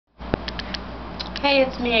Hey,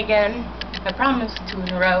 it's me again. I promised 2 in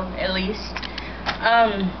a row, at least.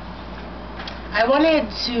 I wanted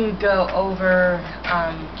to go over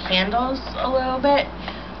candles a little bit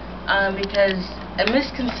because a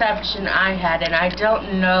misconception I had, and I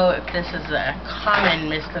don't know if this is a common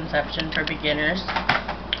misconception for beginners,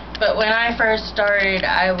 but when I first started,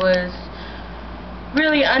 I was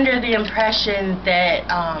really under the impression that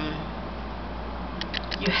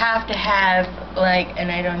you have to have, like,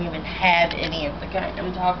 and I don't even have any of the kind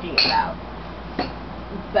I'm talking about,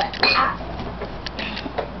 but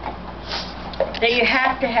that you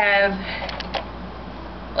have to have,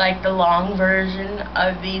 like, the long version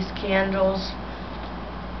of these candles,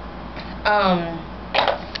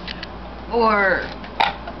 or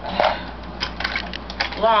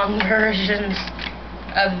long versions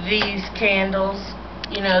of these candles,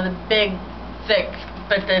 you know, the big, thick,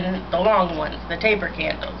 but then the long ones, the taper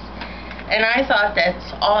candles. And I thought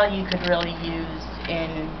that's all you could really use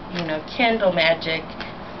in, you know, candle magic.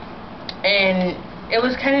 And it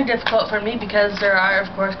was kind of difficult for me because there are,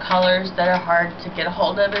 of course, colors that are hard to get a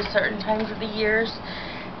hold of at certain times of the years.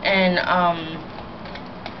 And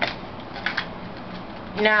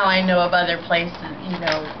now I know of other places, you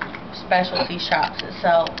know, specialty shops that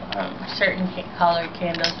sell certain colored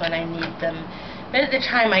candles when I need them. But at the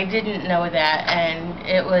time I didn't know that, and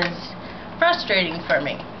it was frustrating for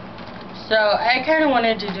me. So I kind of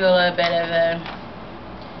wanted to do a little bit of a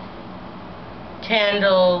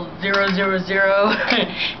candle 000,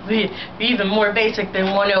 be even more basic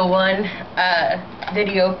than 101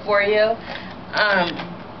 video for you.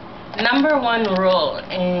 Number one rule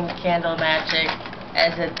in candle magic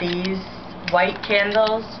is that these white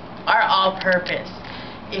candles are all-purpose.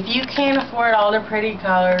 If you can't afford all the pretty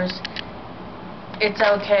colors, it's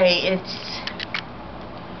okay.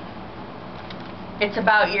 It's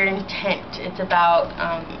about your intent. It's about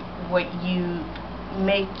what you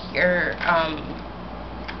make your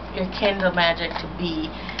candle magic to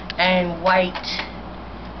be, and white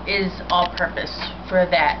is all-purpose for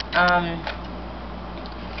that. I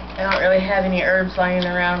don't really have any herbs lying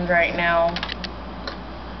around right now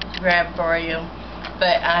to grab for you,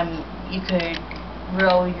 but you could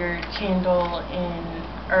roll your candle in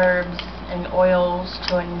herbs and oils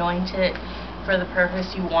to anoint it for the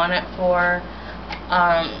purpose you want it for,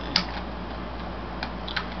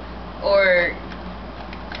 or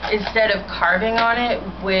instead of carving on it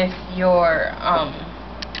with your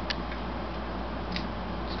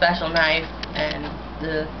special knife and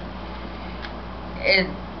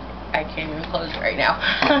I can't even close it right now.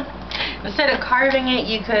 Instead of carving it,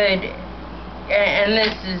 you could, and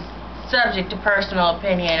this is subject to personal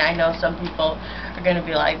opinion. I know some people are going to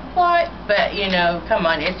be like, what? But, you know, come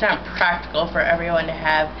on, it's not practical for everyone to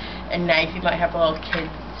have a knife. You might have little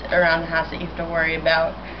kids around the house that you have to worry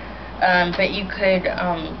about. But you could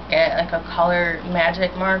get like a color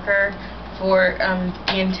magic marker for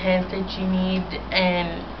the intent that you need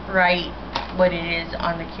and write what it is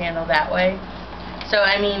on the candle that way. So,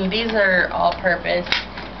 I mean, these are all-purpose,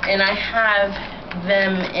 and I have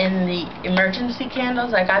them in the emergency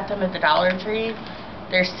candles. I got them at the Dollar Tree.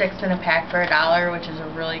 There's 6 in a pack for $1, which is a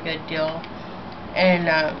really good deal. And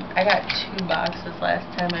I got 2 boxes last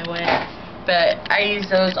time I went, but I use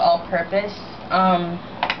those all-purpose.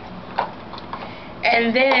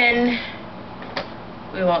 And then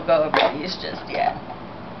we won't go over these just yet.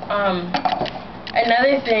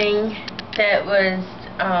 Another thing that was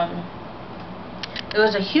it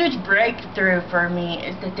was a huge breakthrough for me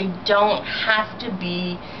is that they don't have to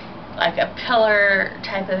be like a pillar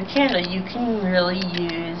type of a candle. You can really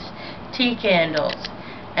use tea candles.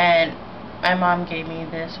 And my mom gave me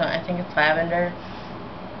this one. I think it's lavender.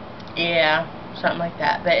 Yeah, something like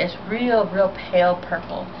that. But it's real pale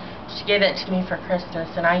purple. She gave that to me for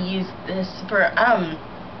Christmas, and I used this for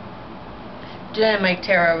doing my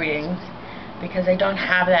tarot readings because I don't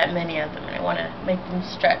have that many of them, and I want to make them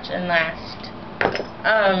stretch and last.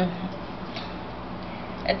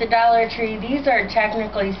 At the Dollar Tree, these are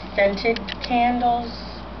technically scented candles,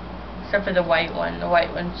 except for the white one. The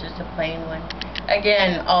white one's just a plain one.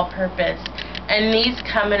 Again, all-purpose. And these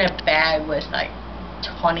come in a bag with like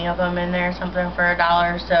 20 of them in there, something for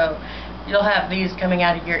 $1. So you'll have these coming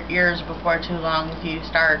out of your ears before too long if you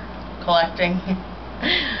start collecting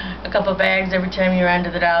a couple bags every time you run to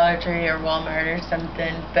the Dollar Tree or Walmart or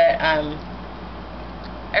something. But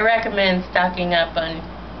I recommend stocking up on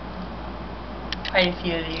quite a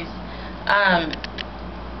few of these.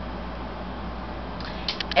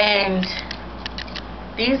 And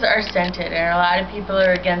these are scented, and a lot of people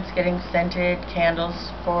are against getting scented candles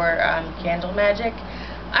for candle magic.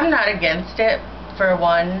 I'm not against it. For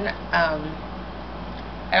one,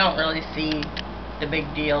 I don't really see the big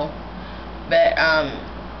deal. But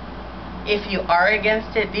if you are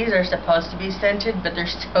against it, these are supposed to be scented, but they're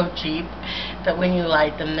so cheap that when you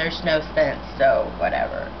light them, there's no scent, so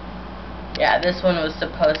whatever. Yeah, this one was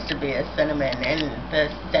supposed to be a cinnamon, and the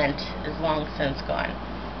scent is long since gone.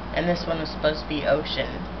 And this one was supposed to be ocean,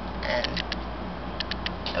 and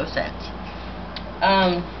no scent.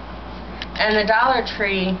 And the Dollar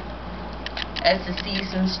Tree, as the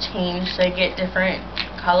seasons change, they get different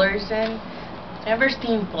colors in. Never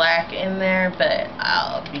seen black in there, but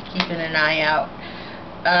I'll be keeping an eye out.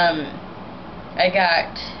 I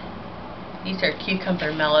got, these are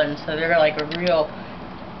cucumber melons, so they're like a real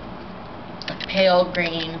pale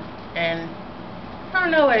green, and I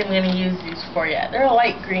don't know what I'm going to use these for yet. They're a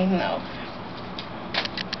light green though.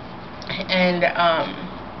 And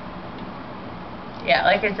yeah,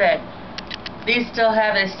 like I said, these still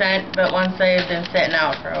have a scent, but once they've been sitting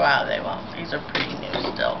out for a while, they won't. These are pretty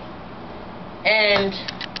new still. And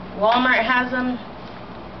Walmart has them.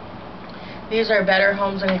 These are Better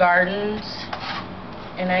Homes and Gardens,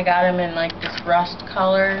 and I got them in like this rust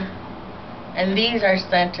color. And these are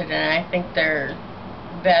scented, and I think they're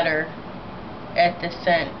better at the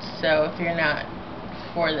scent. So if you're not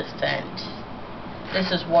for the scent,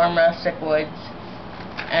 this is Warm Rustic Woods,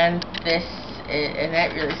 and this is, and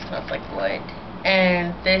that really smells like wood.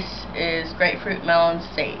 And this is Grapefruit Melon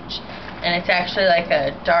Sage, and it's actually like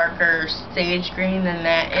a darker sage green than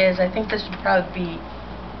that is. I think this would probably be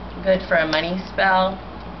good for a money spell,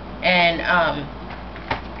 and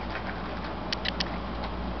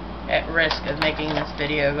at risk of making this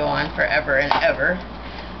video go on forever and ever,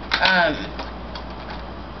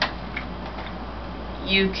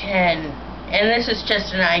 you can, and this is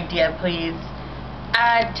just an idea, please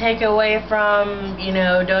take away from, you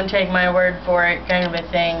know, don't take my word for it kind of a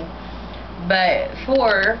thing, but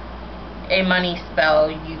for a money spell,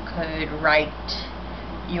 you could write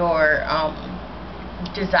your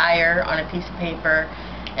desire on a piece of paper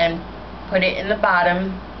and put it in the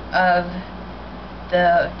bottom of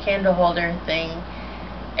the candle holder thing,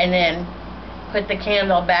 and then put the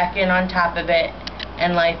candle back in on top of it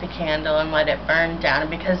and light the candle and let it burn down.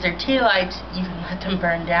 Because they're tea lights, you can let them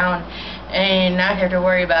burn down and not have to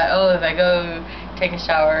worry about, oh, if I go take a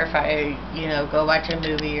shower, if I, you know, go watch a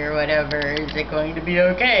movie or whatever, is it going to be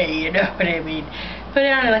okay? You know what I mean? Put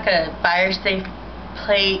it on like a fire safe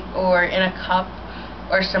plate or in a cup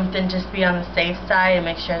or something, just be on the safe side and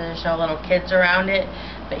make sure there's no little kids around it.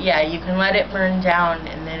 But yeah, you can let it burn down,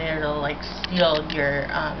 and then it'll like seal your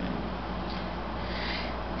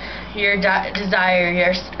desire,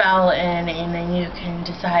 your spell in, and then you can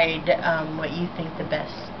decide what you think the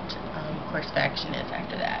best course of action is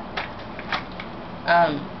after that.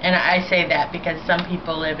 And I say that because some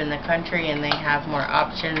people live in the country and they have more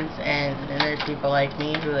options, and then there's people like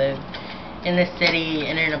me who live in the city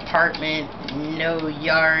in an apartment, no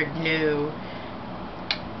yard, no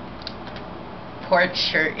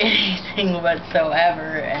porch or anything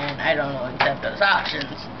whatsoever, and I don't know accept those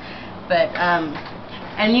options. But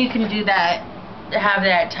and you can do that, have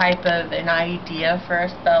that type of an idea for a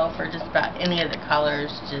spell for just about any of the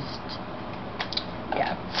colors, just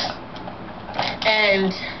yeah.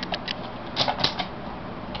 And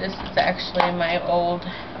this is actually my old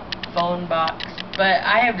phone box, but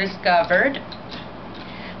I have discovered,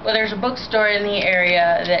 well, there's a bookstore in the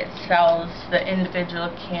area that sells the individual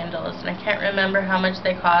candles, and I can't remember how much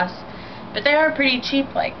they cost, but they are pretty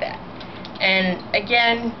cheap like that. And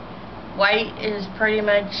again, white is pretty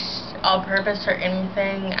much all-purpose or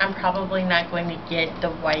anything. I'm probably not going to get the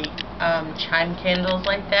white chime candles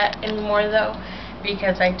like that anymore though,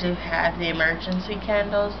 because I do have the emergency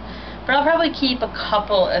candles. But I'll probably keep a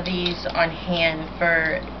couple of these on hand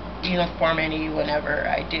for uniformity whenever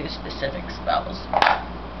I do specific spells.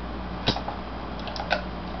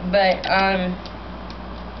 But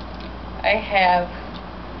I have,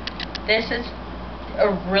 this is a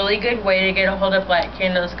really good way to get a hold of black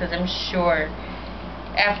candles, because I'm sure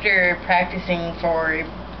after practicing for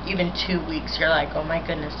even 2 weeks you're like, oh my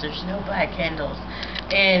goodness, there's no black candles.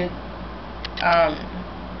 And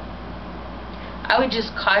I would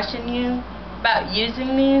just caution you about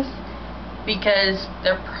using these, because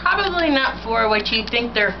they're probably not for what you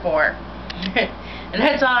think they're for. And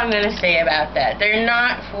that's all I'm going to say about that. They're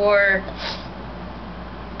not for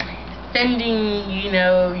sending, you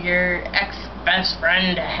know, your ex-best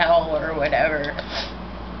friend to hell or whatever.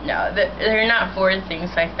 No, they're not for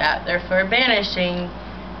things like that. They're for banishing,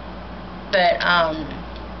 but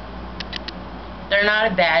they're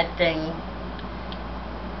not a bad thing.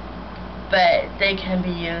 But they can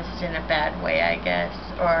be used in a bad way, I guess,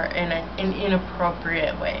 or in an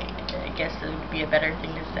inappropriate way, I guess it would be a better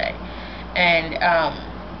thing to say. And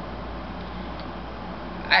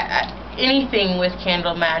anything with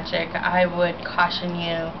candle magic, I would caution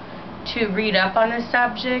you to read up on the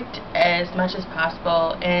subject as much as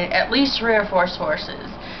possible, and at least 3 or 4 sources.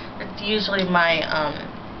 That's usually my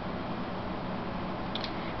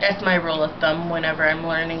that's my rule of thumb whenever I'm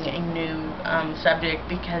learning a new subject,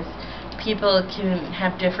 because people can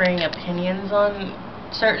have differing opinions on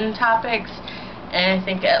certain topics, and I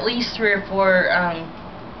think at least 3 or 4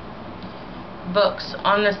 books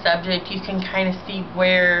on the subject, you can kind of see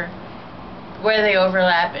where they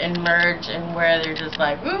overlap and merge, and where they're just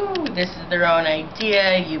like, ooh, this is their own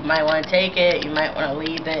idea, you might want to take it, you might want to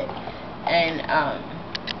leave it, and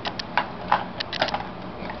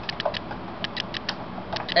yeah.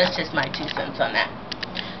 That's just my 2 cents on that.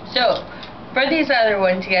 So, for these other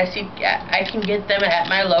ones, yes, I can get them at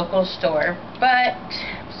my local store, but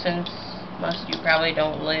since most of you probably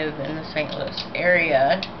don't live in the St. Louis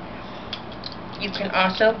area, you can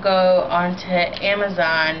also go onto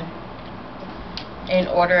Amazon and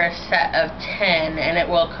order a set of 10, and it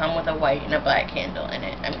will come with a white and a black candle in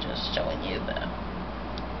it. I'm just showing you the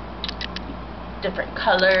different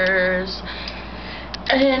colors,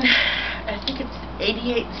 and I think it's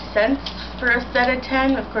 88 cents for a set of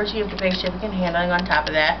 10. Of course, you have to pay shipping and handling on top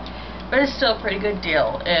of that, but it's still a pretty good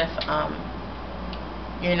deal if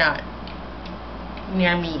you're not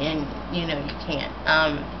near me and you know you can't.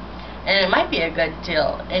 And it might be a good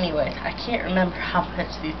deal anyways. I can't remember how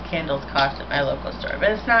much these candles cost at my local store, but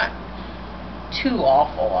it's not too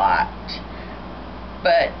awful lot.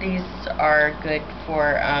 But these are good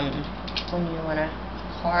for when you want to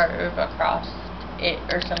carve across it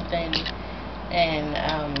or something, and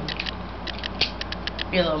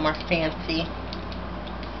be a little more fancy.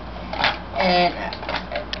 And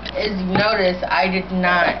as you notice, I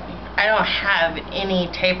don't have any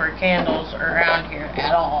taper candles around here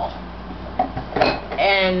at all.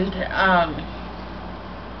 And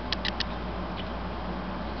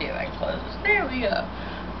see if I can close this. There we go.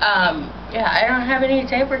 Yeah, I don't have any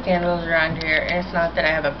taper candles around here, and it's not that I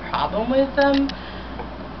have a problem with them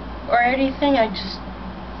or anything.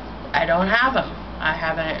 I don't have them. I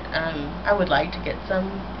haven't. I would like to get some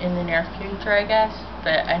in the near future, I guess,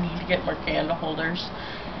 but I need to get more candle holders.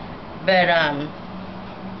 But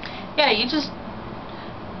yeah,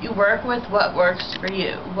 you work with what works for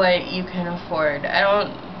you, what you can afford. I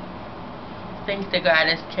don't think the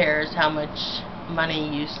goddess cares how much money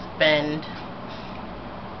you spend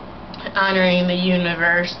honoring the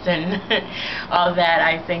universe and all that.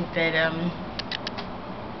 I think that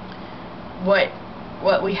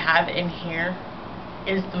what we have in here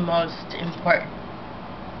is the most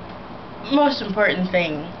important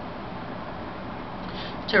thing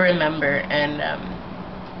to remember. And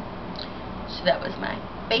so that was my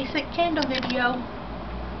basic candle video.